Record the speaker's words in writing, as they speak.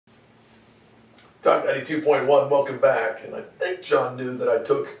Talk 92.1, welcome back. And I think John knew that I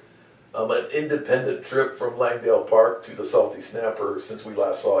took an independent trip from Langdale Park to the Salty Snapper since we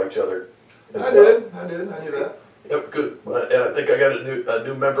last saw each other as well. I knew that. Yep, good. And I think I got a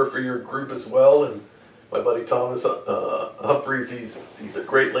new member for your group as well. And my buddy Thomas Humphreys, he's a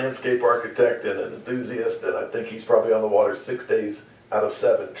great landscape architect and an enthusiast, and I think he's probably on the water 6 days out of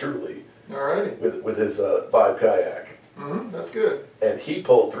 7, truly. Alrighty. With his Vibe kayak. That's good. And he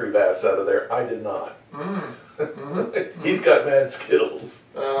pulled 3 bass out of there. I did not. He's got mad skills.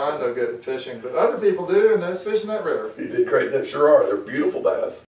 I'm no good at fishing, but other people do, and there's fish in that river. He did great. They sure are. They're beautiful bass.